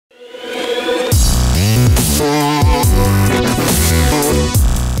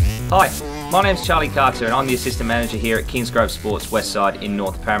My name's Charlie Carter and I'm the Assistant Manager here at Kingsgrove Sports Westside in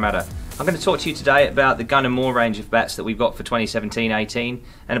North Parramatta. I'm going to talk to you today about the Gunn Moore range of bats that we've got for 2017-18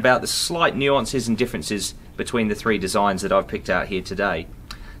 and about the slight nuances and differences between the three designs that I've picked out here today.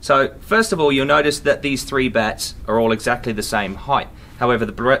 So first of all, you'll notice that these three bats are all exactly the same height. However,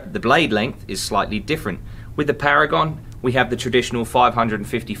 the blade length is slightly different. With the Paragon, we have the traditional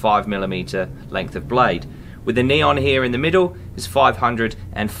 555mm length of blade. With the neon here in the middle is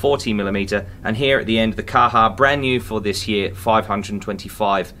 540mm, and here at the end the Kaha, brand new for this year,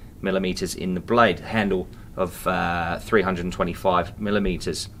 525mm in the blade, handle of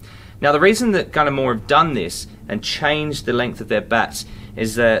 325mm. Now the reason that Gunn Moore have done this and changed the length of their bats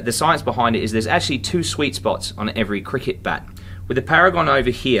is the science behind it is there's actually two sweet spots on every cricket bat. With the Paragon over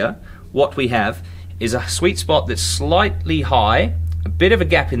here, what we have is a sweet spot that's slightly high, a bit of a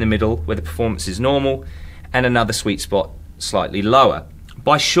gap in the middle where the performance is normal, and another sweet spot slightly lower.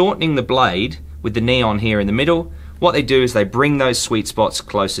 By shortening the blade with the neon here in the middle, what they do is they bring those sweet spots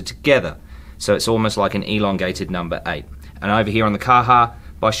closer together. So it's almost like an elongated number 8. And over here on the Kaha,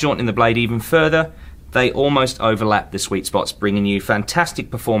 by shortening the blade even further, they almost overlap the sweet spots, bringing you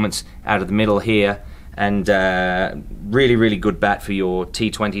fantastic performance out of the middle here, and really, really good bat for your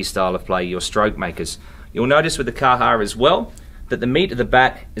T20 style of play, your stroke makers. You'll notice with the Kaha as well that the meat of the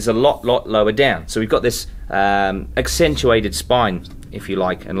bat is a lot lower down. So we've got this accentuated spine, if you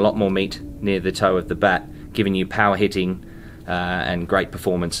like, and a lot more meat near the toe of the bat, giving you power hitting and great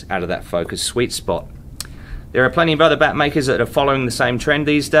performance out of that focused sweet spot. There are plenty of other bat makers that are following the same trend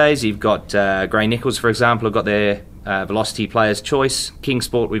these days. You've got Gray-Nicolls, for example, have got their Velocity Player's Choice.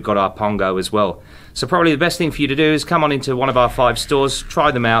 Kingsport, we've got our Pongo as well. So probably the best thing for you to do is come on into one of our 5 stores, try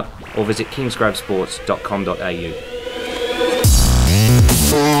them out, or visit kingsgrovesports.com.au.